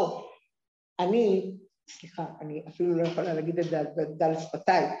 שלא, אני אפילו לא יכולה להגיד את זה על דל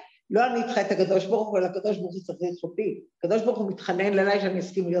שפתיי, לא אני איתך את הקדוש ברוך הוא, אלא הקדוש ברוך הוא צריך אותי. הקדוש ברוך הוא מתחנן אליי שאני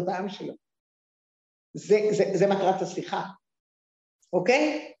אסכים להיות העם שלו. זה מטרת השיחה.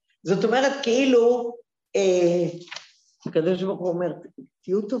 אוקיי? זאת אומרת, כאילו, הקדוש ברוך הוא אומר,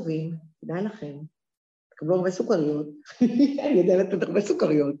 תהיו טובים, כדאי לכם, תקבלו הרבה סוכריות, אני יודע לתת הרבה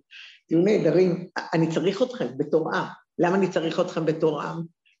סוכריות, תהיו נהדרים, אני צריך אתכם בתור עם. למה אני צריך אתכם בתור עם?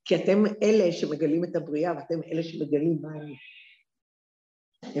 כי אתם אלה שמגלים את הבריאה, ואתם אלה שמגלים מה אני.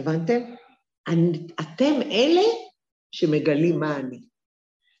 הבנתם? אתם אלה שמגלים מה אני.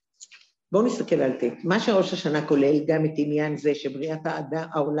 בואו נסתכל על זה. מה שראש השנה כולל, גם את עניין זה שבריאת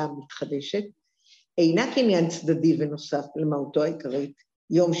העולם מתחדשת, אינה כעניין צדדי ונוסף למהותו העיקרית,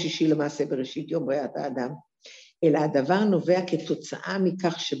 יום שישי למעשה בראשית, יום בריאת האדם, אלא הדבר נובע כתוצאה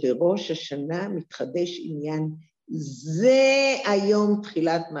מכך שבראש השנה מתחדש עניין, זה היום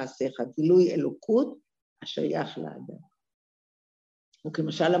תחילת מעשיך, גילוי אלוקות השייך לאדם.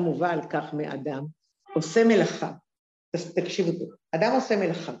 וכמשל המובא על כך מאדם, עושה מלאכה, תקשיבו טוב, אדם עושה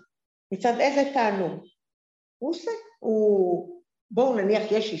מלאכה, מצד איזה תענוג? הוא עושה, בואו נניח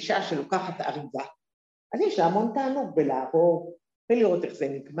יש אישה שלוקחת אריזה, אז יש לה המון תענוג בלעבור, ולראות איך זה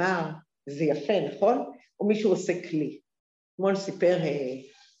נגמר, זה יפה, נכון? או מישהו עושה כלי. אתמול סיפר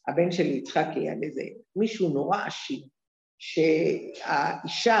הבן שלי יצחקי על איזה מישהו נורא עשיר,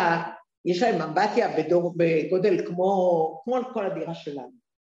 שהאישה, יש להם אמבטיה בגודל כמו על כל הדירה שלנו,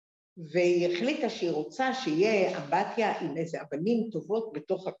 והיא החליטה שהיא רוצה שיהיה אמבטיה עם איזה אבנים טובות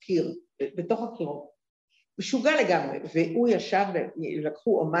בתוך הקירות. משוגע לגמרי, והוא ישב,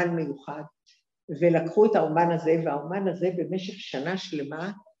 לקחו אומן מיוחד, ולקחו את האומן הזה, והאומן הזה במשך שנה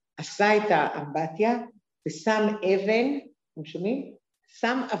שלמה עשה את האמבטיה, ושם אבן, אתם שומעים?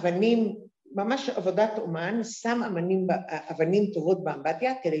 שם אבנים, ממש עבודת אומן, שם אבנים טובות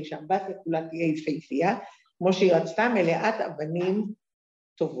באמבטיה, כדי שהאמבטיה כולה תהיה יפהפייה, כמו שהיא רצתה, מלאת אבנים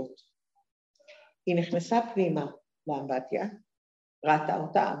טובות. היא נכנסה פנימה לאמבטיה, ראתה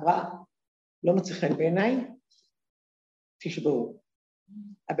אותה, אמרה, לא מצא חן בעיניי, תשברו.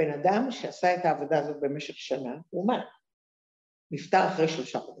 הבן אדם שעשה את העבודה הזאת במשך שנה, הוא אומן, נפטר אחרי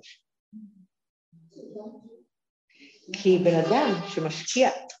 3 חודשים. כי בן אדם שמשקיע,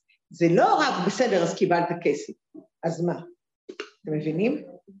 זה לא רק בסדר, אז קיבלת כסף. אז מה? אתם מבינים?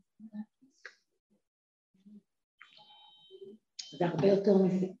 זה הרבה יותר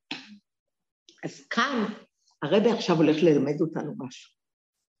מזה. אז כאן, הרבי עכשיו הולך ללמד אותנו משהו.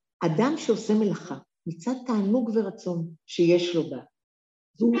 אדם שעושה מלאכה, מצד תענוג ורצון שיש לו בה,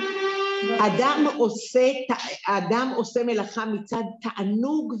 אדם עושה מלאכה מצד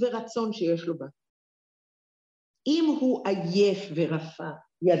תענוג ורצון שיש לו בה. אם הוא עייף ורפה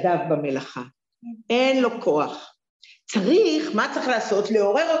ידיו במלאכה, אין לו כוח. מה צריך לעשות?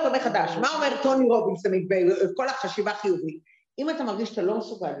 לעורר אותו מחדש. מה אומר טוני רובינס בכל החשיבה חיובית? אם אתה מרגיש שאתה לא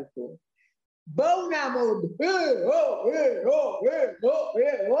מסוגל יותר, בואו נעמוד,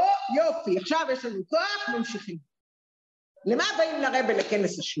 יופי, עכשיו יש לנו כוח, ממשיכים. למה באים לרבי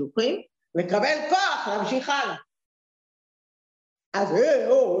לכנס השלוחים? לקבל כוח, להמשיך הלאה. אז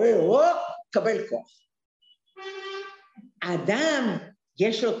קבל כוח. האדם,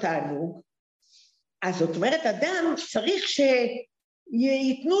 יש לו תענוג, אז זאת אומרת, אדם צריך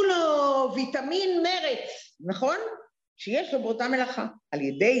שיתנו לו ויטמין מרץ, נכון? שיש לו באותה מלאכה. על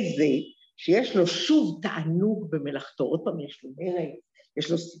ידי זה, שיש לו שוב תענוג במלאכתו, עוד פעם יש לו מרץ,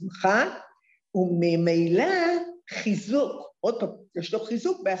 יש לו שמחה, וממילא חיזוק, עוד פעם, יש לו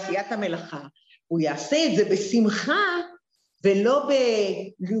חיזוק בעשיית המלאכה, הוא יעשה את זה בשמחה, ולא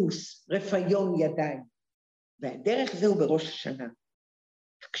בלוס, רפיון ידיים. והדרך זהו בראש השנה.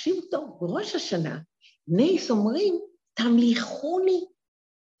 תקשיבו טוב, בראש השנה, ניס אומרים, תמליכוני,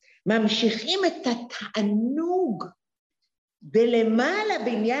 ממשיכים את התענוג, בלמעלה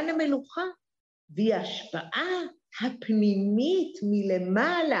בעניין המלוכה, והיא ההשפעה הפנימית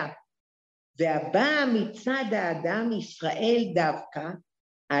מלמעלה, והבאה מצד האדם ישראל דווקא,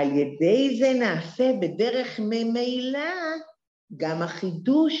 על ידי זה נעשה בדרך ממילא, גם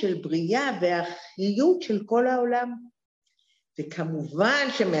החידוש של בריאה והחיות של כל העולם. וכמובן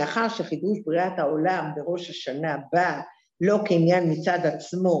שמאחר שחידוש בריאת העולם בראש השנה בא לא כעניין מצד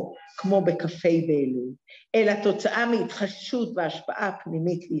עצמו, כמו בקפי באלול, אלא תוצאה מהתחדשות והשפעה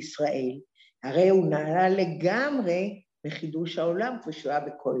הפנימית לישראל, הרי הוא נעלה לגמרי מחידוש העולם כפי שהוא היה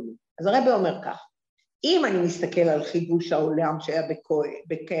בכהנים. אז הרבי אומר כך, אם אני מסתכל על חידוש העולם שהיה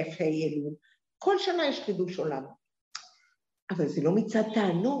בקפי אלול, כל שנה יש חידוש עולם. אבל זה לא מצד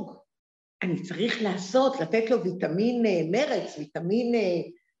תענוג. אני צריך לעשות, לתת לו ויטמין מרץ, ויטמין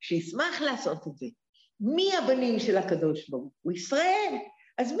שישמח לעשות את זה. מי הבנים של הקדוש ברוך הוא? ישראל.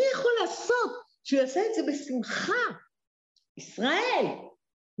 אז מי יכול לעשות שהוא יעשה את זה בשמחה? ישראל.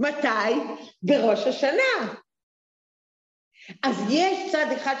 מתי? בראש השנה. אז יש צד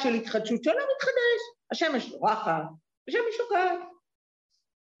אחד של התחדשות שלא מתחדש, השמש זורחת, השמש שוקעת,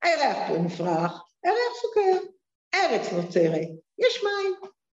 הירח פה נפרח, הירח סוקר, הארץ נוצרת, יש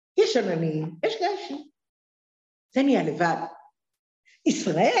מים, יש עננים, יש גשם. זה נהיה לבד.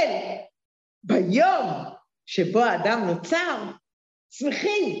 ישראל, ביום שבו האדם נוצר,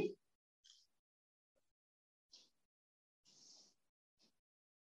 שמחים.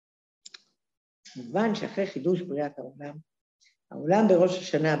 כמובן שאחרי חידוש בריאת העולם, העולם בראש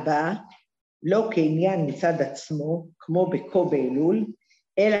השנה בא לא כעניין מצד עצמו, כמו בכה באלול,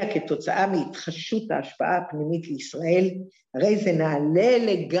 אלא כתוצאה מהתחדשות ההשפעה הפנימית לישראל, הרי זה נעלה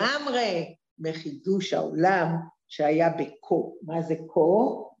לגמרי מחידוש העולם שהיה בכה. מה זה כה?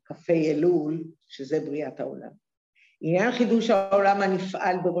 כ"ה אלול, שזה בריאת העולם. עניין חידוש העולם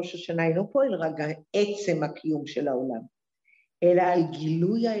הנפעל בראש השנה אינו פועל רק עצם הקיום של העולם, אלא על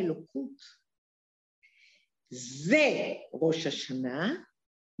גילוי האלוקות. זה ראש השנה,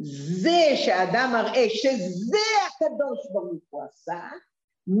 זה שהאדם מראה שזה הקדוש ברוך הוא עשה,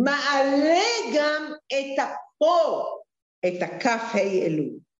 מעלה גם את הפה, את הכ"ה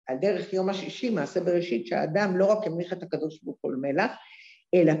אלול. על דרך יום השישי, מעשה בראשית, שהאדם לא רק המליך את הקדוש ברוך הוא מלך,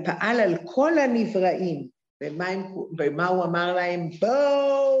 אלא פעל על כל הנבראים. ומה הוא אמר להם?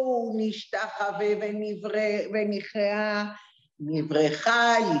 בואו נשתחווה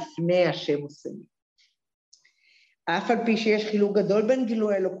ונברכה לפני השם עושני. אף על פי שיש חילוק גדול בין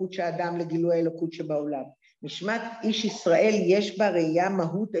גילוי האלוקות שהאדם לגילוי האלוקות שבעולם. נשמת איש ישראל יש בה ראייה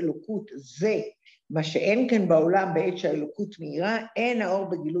מהות אלוקות, זה מה שאין כאן בעולם בעת שהאלוקות מהירה, אין האור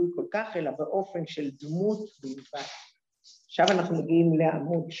בגילוי כל כך, אלא באופן של דמות בלבד. עכשיו אנחנו מגיעים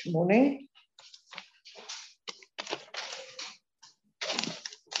לעמוד 8.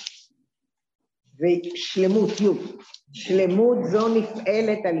 ושלמות י', שלמות זו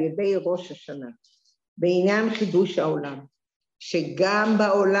נפעלת על ידי ראש השנה. בעניין חידוש העולם, שגם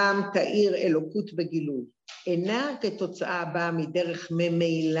בעולם תאיר אלוקות בגילוי, אינה כתוצאה הבאה מדרך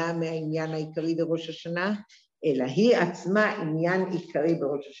ממילא מהעניין העיקרי בראש השנה, אלא היא עצמה עניין עיקרי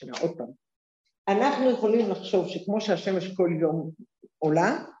בראש השנה. עוד פעם, אנחנו יכולים לחשוב שכמו שהשמש כל יום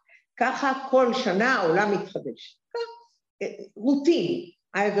עולה, ככה כל שנה העולם מתחדש. רוטין,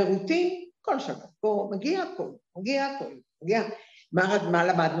 רוטין כל שנה, פה מגיע הכל, מגיע. מה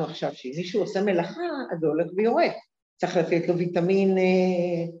למדנו עכשיו? שאם מישהו עושה מלאכה, אז זה הולך ויורד. צריך לתת לו ויטמין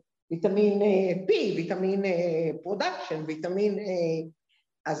P, ויטמין פרודקשן, ויטמין...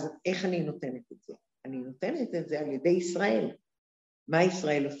 אז איך אני נותנת את זה? אני נותנת את זה על ידי ישראל. מה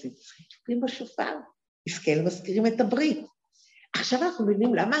ישראל עושים? שותקים בשופר, ישראל מזכירים את הברית. עכשיו אנחנו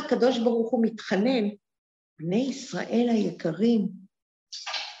מבינים למה הקדוש ברוך הוא מתחנן, בני ישראל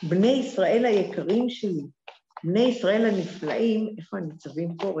היקרים שלי, בני ישראל הנפלאים, איפה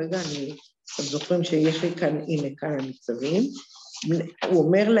הניצבים פה? רגע, אתם זוכרים שיש לי כאן, הנה כאן הניצבים, הוא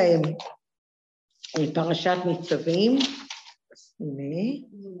אומר להם, פרשת ניצבים, הנה,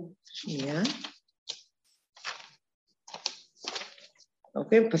 שנייה,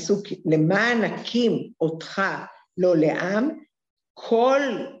 אוקיי, פסוק, למען הקים אותך לא לעם, כל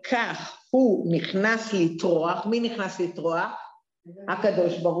כך הוא נכנס לטרוח, מי נכנס לטרוח?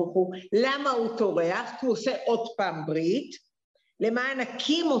 הקדוש ברוך הוא. למה הוא טורח? כי הוא עושה עוד פעם ברית, למען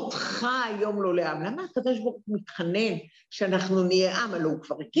הקים אותך היום לא לעם. למה הקדוש ברוך הוא מתחנן שאנחנו נהיה עם? הלא הוא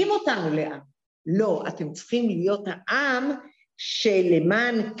כבר הקים אותנו לעם. לא, אתם צריכים להיות העם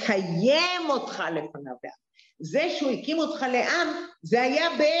שלמען קיים אותך לפניו לעם. זה שהוא הקים אותך לעם, זה היה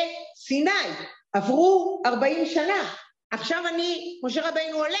בסיני, עברו 40 שנה. עכשיו משה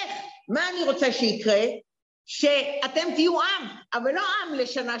רבינו הולך, מה אני רוצה שיקרה? שאתם תהיו עם, אבל לא עם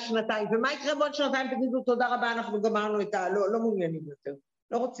לשנה, שנתיים, ומה יקרה בעוד שנתיים? תגידו תודה רבה, אנחנו גמרנו את לא מעוניינים יותר,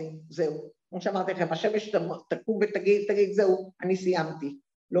 לא רוצים, זהו. כמו שאמרתי לכם, השמש תקום ותגיד, זהו, אני סיימתי,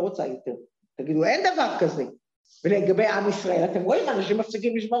 לא רוצה יותר. תגידו, אין דבר כזה. ולגבי עם ישראל, אתם רואים, אנשים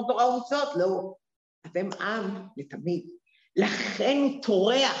מפסיקים לשמור תורה ומצוות, לא. אתם עם לתמיד. לכן הוא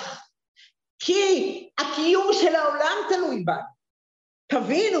טורח, כי הקיום של העולם תלוי בנו.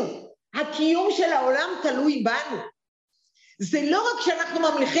 תבינו, הקיום של העולם תלוי בנו. זה לא רק שאנחנו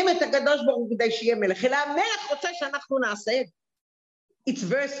ממליכים את הקדוש ברוך הוא כדי שיהיה מלך, אלא המלך רוצה שאנחנו נעשה את זה.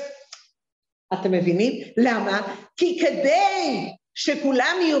 It's verse. אתם מבינים? למה? כי כדי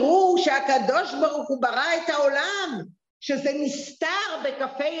שכולם יראו שהקדוש ברוך הוא ברא את העולם, שזה נסתר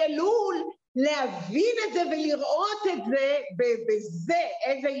בכ"ה אלול, להבין את זה ולראות את זה בזה,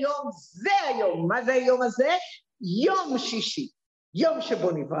 איזה יום זה היום. מה זה היום הזה? יום שישי, יום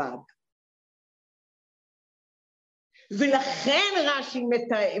שבו נברא אדם. ולכן רש"י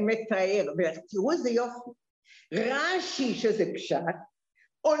מתאר, ותראו איזה יופי, רש"י שזה פשט,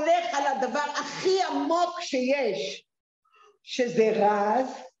 הולך על הדבר הכי עמוק שיש, שזה רז,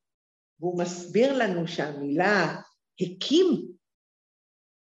 והוא מסביר לנו שהמילה הקים,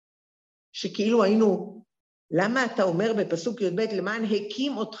 שכאילו היינו, למה אתה אומר בפסוק י"ב, למען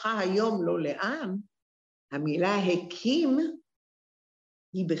הקים אותך היום לא לעם, המילה הקים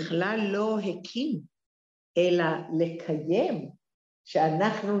היא בכלל לא הקים, אלא לקיים,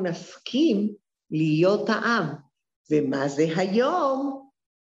 שאנחנו נסכים להיות העם. ומה זה היום?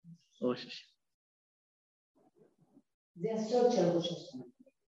 ראש השנה. זה הסוד של ראש השנה.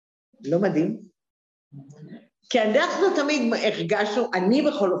 לא מדהים? כי אנחנו תמיד הרגשנו, אני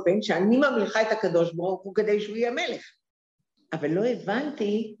בכל אופן, שאני ממליכה את הקדוש ברוך הוא כדי שהוא יהיה מלך. אבל לא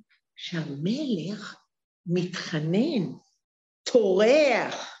הבנתי שהמלך מתחנן,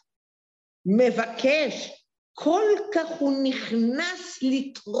 טורח, מבקש, כל כך הוא נכנס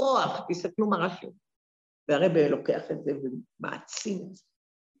לטרוח, תסתכלו מה רש"י, והרבי לוקח את זה ומעצים את זה,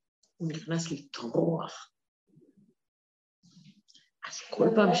 הוא נכנס לטרוח. אז כל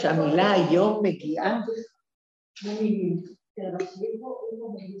פעם שהמילה היום מגיעה,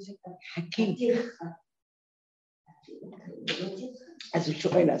 הקים. אז הוא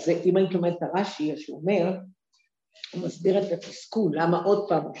שואל, אז אם אני אומרת את הרש"י, שהוא אומר, הוא מסביר את התסכול, למה עוד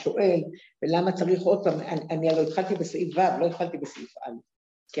פעם הוא שואל, ולמה צריך עוד פעם, אני הרי התחלתי בסעיף ו', לא התחלתי בסעיף א',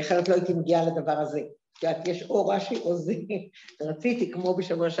 כי אחרת לא הייתי מגיעה לדבר הזה, כי יש או רש"י או זה, רציתי כמו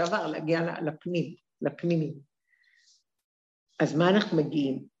בשבוע שעבר להגיע לפנימים. אז מה אנחנו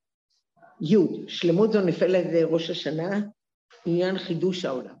מגיעים? י' שלמות זו נפעלת ראש השנה, עניין חידוש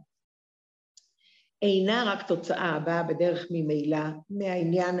העולם. אינה רק תוצאה הבאה בדרך ממילא,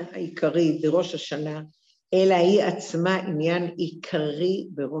 מהעניין העיקרי בראש השנה, אלא היא עצמה עניין עיקרי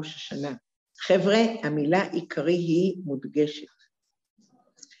בראש השנה. חבר'ה, המילה עיקרי היא מודגשת.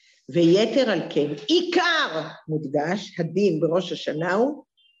 ויתר על כן, עיקר מודגש, הדין בראש השנה הוא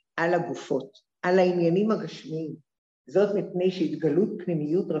על הגופות, על העניינים הגשמיים. זאת מפני שהתגלות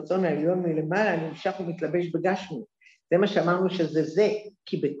פנימיות רצון העליון מלמעלה, נמשך ומתלבש בגשמיות. זה מה שאמרנו שזה זה,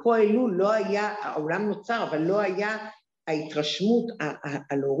 כי בכה אלול לא היה, העולם נוצר, אבל לא היה ההתרשמות,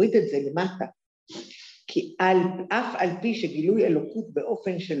 להוריד את זה למטה. כי אף על פי שגילוי אלוקות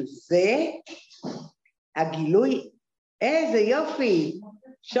באופן של זה, הגילוי, איזה יופי,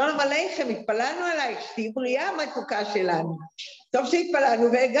 שלום עליכם, התפללנו עלייך, שתהי בריאה מתוקה שלנו. טוב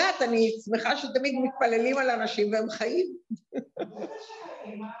שהתפללנו והגעת, אני שמחה שתמיד מתפללים על אנשים והם חיים.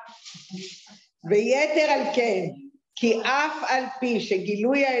 ויתר על כן, כי אף על פי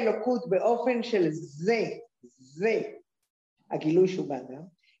שגילוי האלוקות באופן של זה, הגילוי שהוא באדם,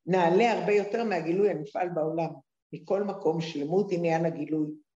 נעלה הרבה יותר מהגילוי הנפעל בעולם. מכל מקום שלמות עניין הגילוי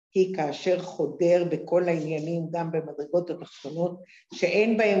היא כאשר חודר בכל העניינים, גם במדרגות התחתונות,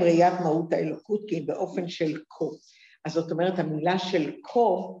 שאין בהם ראיית מהות האלוקות, כי היא באופן של כה. אז זאת אומרת, המילה של כה,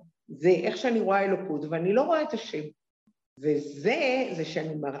 זה איך שאני רואה אלוקות, ואני לא רואה את השם. וזה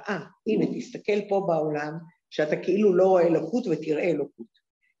שאני מראה. הנה, תסתכל פה בעולם, שאתה כאילו לא רואה אלוקות ותראה אלוקות.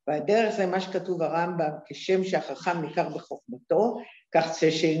 והדרך זה מה שכתוב הרמב"ם, כשם שהחכם ניכר בחוכמתו, כך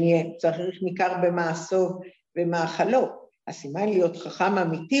שצריך ניכר במעשו ומאכלו. הסימן להיות חכם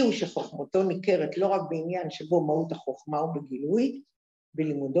אמיתי הוא שחוכמתו ניכרת לא רק בעניין שבו מהות החוכמה הוא בגילוי,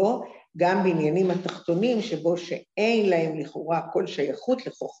 בלימודו, גם בעניינים התחתונים שבו שאין להם לכאורה כל שייכות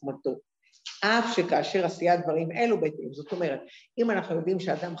לחוכמתו. אף שכאשר עשיית דברים אלו בהתאם, זאת אומרת, אם אנחנו יודעים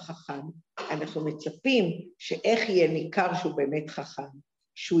שאדם חכם, אנחנו מצפים שאיך יהיה ניכר שהוא באמת חכם,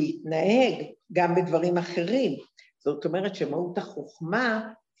 שהוא יתנהג גם בדברים אחרים. זאת אומרת שמהות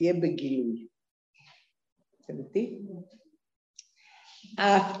החוכמה תהיה בגילוי. צדתי?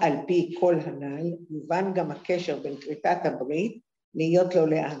 אף על פי כל הנ"ל, יובן גם הקשר בין כריתת הברית להיות לו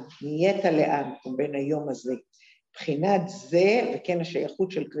לעם, נהיית לעם, ובין היום הזה. בחינת זה, וכן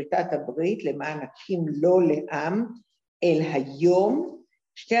השייכות של כריתת הברית, למען הקים לא לעם, אל היום,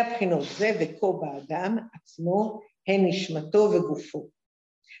 שתי הבחינות, זה וכה באדם עצמו, הן נשמתו וגופו.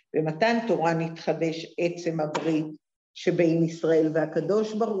 במתן תורה נתחדש עצם הברית שבין ישראל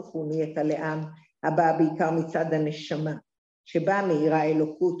והקדוש ברוך הוא נהיית לעם, הבאה בעיקר מצד הנשמה, שבה מאירה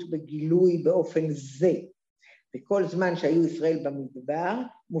אלוקות בגילוי באופן זה. וכל זמן שהיו ישראל במדבר,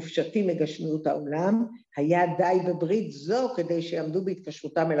 מופשטים מגשמיות העולם, היה די בברית זו כדי שיעמדו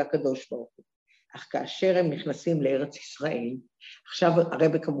בהתקשרותם אל הקדוש ברוך הוא. אך כאשר הם נכנסים לארץ ישראל, עכשיו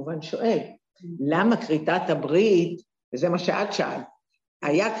הרבי כמובן שואל, למה כריתת הברית, וזה מה שאת שאלת,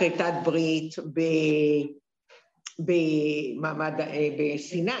 היה כריתת ברית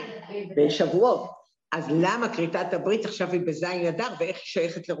בסיני, בשבועות, אז למה כריתת הברית עכשיו היא בזין אדר, ואיך היא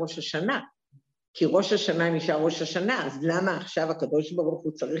שייכת לראש השנה? כי ראש השנה נשאר ראש השנה, אז למה עכשיו הקדוש ברוך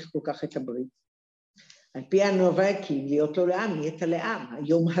הוא צריך כל כך את הברית? על פי הנובע, כי להיות לו לעם, נהיית לעם.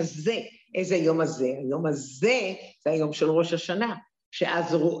 היום הזה, איזה יום הזה? היום הזה זה היום של ראש השנה,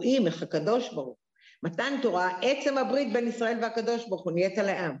 שאז רואים איך הקדוש ברוך. מתן תורה, עצם הברית בין ישראל והקדוש ברוך הוא, נהיית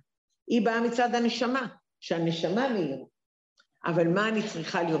לעם. היא באה מצד הנשמה, שהנשמה מאיר. אבל מה אני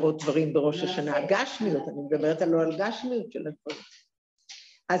צריכה לראות דברים בראש השנה? הגשמיות, אני מדברת עלו על גשמיות של הדברים.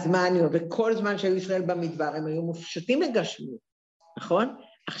 אז מה אני אומר? וכל זמן שהיו ישראל במדבר, הם היו מופשטים לגשמיות, נכון?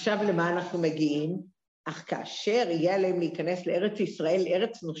 עכשיו למה אנחנו מגיעים? אך כאשר יהיה עליהם להיכנס לארץ ישראל,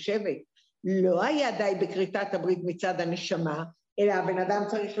 ארץ נושבת, לא היה די בקריטת הברית מצד הנשמה, אלא הבן אדם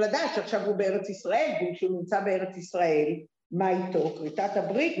צריך לדעת שעכשיו הוא בארץ ישראל, וכשהוא נמצא בארץ ישראל, מה איתו? קריטת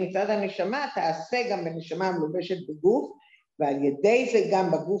הברית מצד הנשמה תעשה גם בנשמה המלובשת בגוף, ועל ידי זה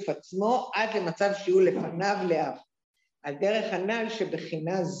גם בגוף עצמו, עד למצב שיהיו לפניו לאב. על דרך הנ"ל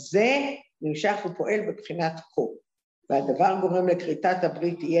שבחינה זה נמשך ופועל בבחינת כה. והדבר גורם לקריטת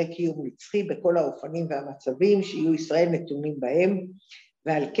הברית יהיה קיום נצחי בכל האופנים והמצבים שיהיו ישראל נתונים בהם,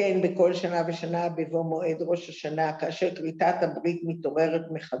 ועל כן בכל שנה ושנה בבוא מועד ראש השנה, כאשר קריטת הברית מתעוררת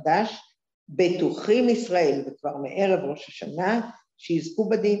מחדש, בטוחים ישראל וכבר מערב ראש השנה שיזכו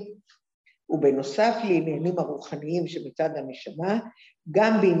בדין. ובנוסף לעניינים הרוחניים שמצד הנשמה,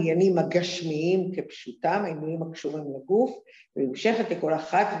 גם בעניינים הגשמיים כפשוטם, העניינים הקשורים לגוף, ונמשכת לכל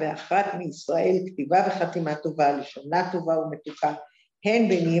אחת ואחת מישראל כתיבה וחתימה טובה, לשונה טובה ומתוקה, הן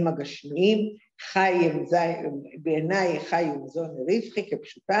בעניינים הגשמיים, בעיניי חי ומזון רווחי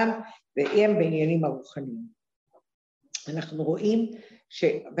כפשוטם, והם בעניינים הרוחניים. אנחנו רואים,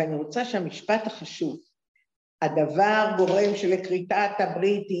 ואני רוצה שהמשפט החשוב, הדבר גורם שלקריטת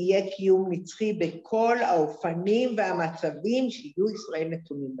הברית יהיה קיום נצחי בכל האופנים והמצבים שיהיו ישראל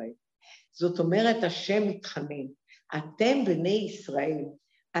נתונים בהם. זאת אומרת, השם מתחנן, אתם בני ישראל,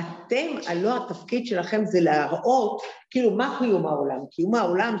 אתם, הלא התפקיד שלכם זה להראות, כאילו מה קיום העולם? קיום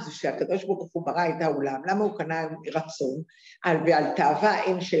העולם זה שהקדוש ברוך הוא ברא את העולם, למה הוא קנה רצון, ועל תאווה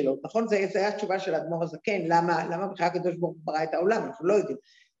אין שאלות, נכון? זה היה התשובה של אדמו"ר הזקן, למה בכלל הקדוש ברוך הוא ברא את העולם? אנחנו לא יודעים.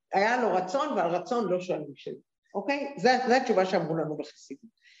 היה לו רצון, ועל רצון לא שואלים שאלות. אוקיי? זו התשובה שאמרו לנו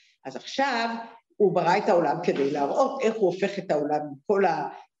בחסידות. אז עכשיו הוא ברא את העולם כדי להראות איך הוא הופך את העולם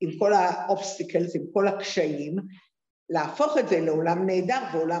עם כל האובסטיקלס, עם כל הקשיים, להפוך את זה לעולם נהדר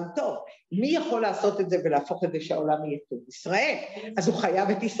ועולם טוב. מי יכול לעשות את זה ולהפוך את זה שהעולם יהיה טוב? ישראל. אז הוא חייב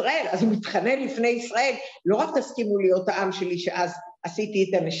את ישראל, אז הוא מתחנן לפני ישראל. לא רק תסכימו להיות העם שלי שאז עשיתי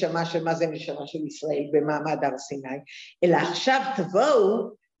את הנשמה של מה זה נשמה של ישראל במעמד הר סיני, אלא עכשיו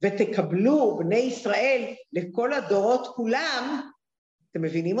תבואו ותקבלו בני ישראל לכל הדורות כולם, אתם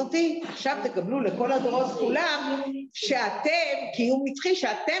מבינים אותי? עכשיו תקבלו לכל הדורות כולם, שאתם, קיום נצחי,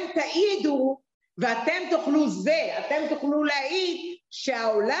 שאתם תעידו, ואתם תוכלו אתם תוכלו להעיד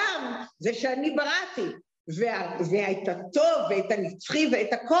שהעולם זה שאני בראתי, ואת הטוב ואת הנצחי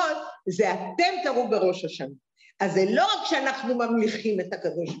ואת הכל, זה אתם תראו בראש השנה. אז זה לא רק שאנחנו ממליכים את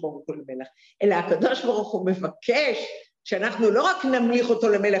הקדוש ברוך הוא למלך, אלא הקדוש ברוך הוא מבקש, שאנחנו לא רק נמליך אותו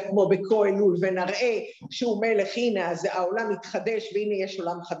למלך כמו בכה אלול, ונראה שהוא מלך, הנה, אז העולם מתחדש, והנה יש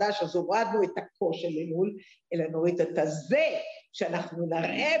עולם חדש, אז הורדנו את הכה של אלול, אלא נוריד את הזה, שאנחנו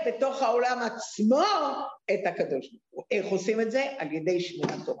נראה בתוך העולם עצמו את הקדוש ברוך הוא. איך עושים את זה? על ידי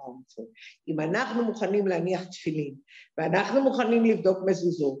שמירת תורה ומצוות. אם אנחנו מוכנים להניח תפילין, ואנחנו מוכנים לבדוק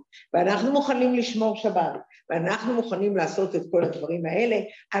מזוזות, ואנחנו מוכנים לשמור שבת, ואנחנו מוכנים לעשות את כל הדברים האלה,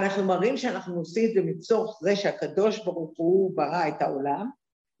 אנחנו מראים שאנחנו עושים את זה מצורך זה שהקדוש ברוך הוא ברא את העולם,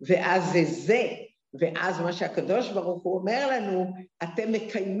 ואז זה, ואז מה שהקדוש ברוך הוא אומר לנו, אתם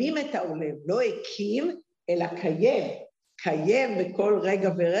מקיימים את העולם, לא הקים, אלא קיים בכל רגע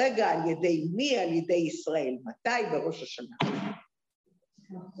ורגע, על ידי מי? על ידי ישראל. מתי? בראש השנה.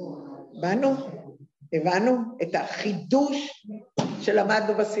 הבנו את החידוש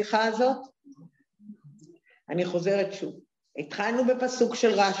שלמדנו בשיחה הזאת? אני חוזרת שוב. התחלנו בפסוק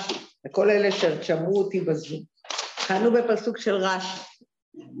של רש"י, לכל אלה ששמעו אותי בזום. התחלנו בפסוק של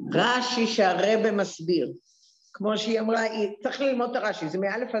רש"י שהרבא מסביר. כמו שהיא אמרה, צריך ללמוד את הרש"י, זה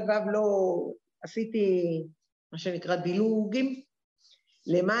מאלף עד ו' לא עשיתי מה שנקרא דילוגים.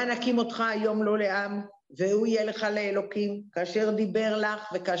 למען הקים אותך היום לא לעם, והוא יהיה לך לאלוקים, כאשר דיבר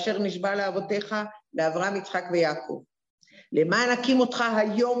לך וכאשר נשבע לאבותיך, לאברהם, יצחק ויעקב. למען הקים אותך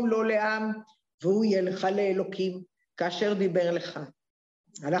היום לא לעם, והוא יהיה לך לאלוקים, כאשר דיבר לך.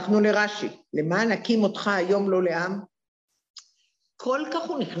 הלכנו לרש"י, למען הקים אותך היום לא לעם, כל כך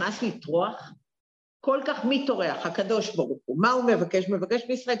הוא נכנס לטרוח, כל כך מתורח, הקדוש ברוך הוא. מה הוא מבקש? מבקש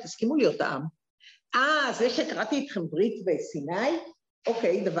בישראל, תסכימו להיות העם. זה שקראתי אתכם ברית בסיני,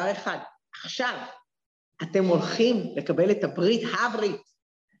 אוקיי, דבר אחד. עכשיו, אתם הולכים לקבל את הברית,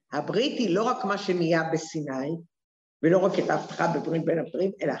 הברית היא לא רק מה שנהיה בסיני, ולא רק את ההבטחה בברית בין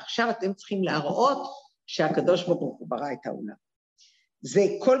הבתרים, אלא עכשיו אתם צריכים להראות שהקדוש ברוך הוא ברא את העולם. זה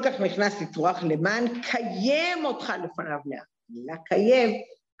כל כך נכנס לתרוח למען קיים אותך לפניו לאט. לקיים,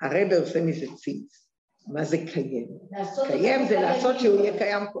 הרב עושה מזה ציץ. מה זה קיים? קיים זה לעשות שהוא יהיה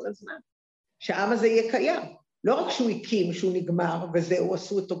קיים כל הזמן. שהעם הזה יהיה קיים. לא רק שהוא הקים, שהוא נגמר, וזהו,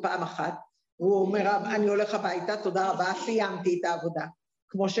 עשו אותו פעם אחת, הוא אומר, אני הולך הביתה, תודה רבה, סיימתי את העבודה.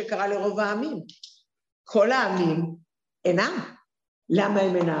 כמו שקרה לרוב העמים. כל העמים אינם. למה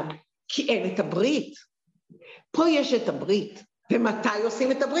הם אינם? כי אין את הברית. פה יש את הברית. ומתי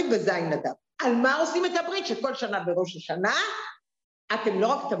עושים את הברית? בזין אדם. על מה עושים את הברית? שכל שנה בראש השנה, אתם לא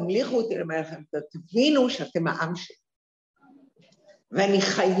רק תמליכו אותי למלכם, תבינו שאתם העם שלי. ואני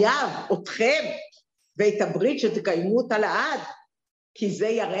חייב אתכם, ואת הברית שתקיימו אותה לעד, כי זה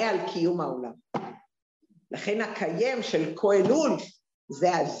יראה על קיום העולם. לכן הקיים של כהלול, זה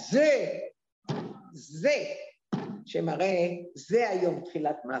שמראה, זה היום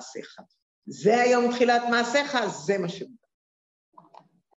תחילת מעשיך. זה היום תחילת מעשיך, זה מה שהוא.